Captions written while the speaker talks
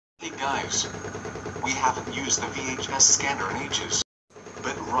Hey guys, we haven't used the VHS scanner in ages.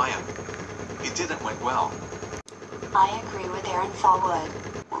 But Ryan, it didn't went well. I agree with Aaron Fallwood.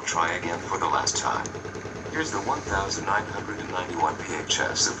 We'll try again for the last time. Here's the 1991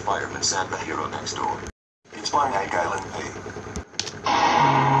 VHS of Fireman's and the Hero Next Door. It's by Hank Allen P.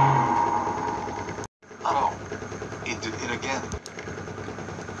 Oh, it did it again.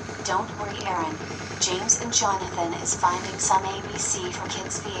 Don't worry, Aaron. James and Jonathan is finding some ABC for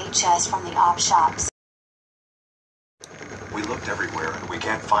Kids VHS from the op shops. We looked everywhere and we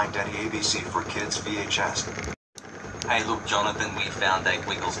can't find any ABC for Kids VHS. Hey look Jonathan, we found 8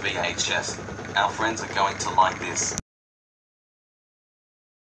 Wiggles VHS. Our friends are going to like this.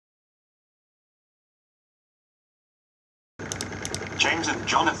 James and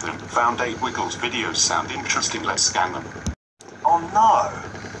Jonathan found 8 Wiggles videos sound interesting, let's scan them. Oh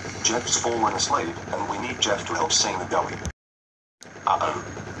no! Jeff's fallen asleep and we need Jeff to help sing the going. Uh-oh.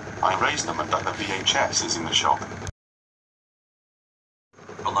 I raised them and the VHS is in the shop.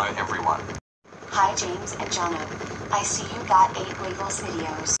 Hello everyone. Hi James and Jono. I see you got 8 Wiggles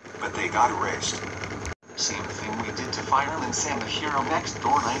videos. But they got erased. Same thing we did to Fireman Sam the Hero Next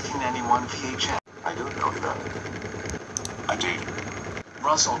Door 1991 VHS. I don't know about it. I did.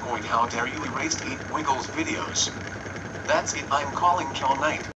 Russell Coight, how dare you erased 8 Wiggles videos. That's it, I'm calling Kill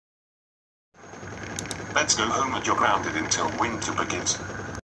Night. Let's go home, and you're grounded until winter begins.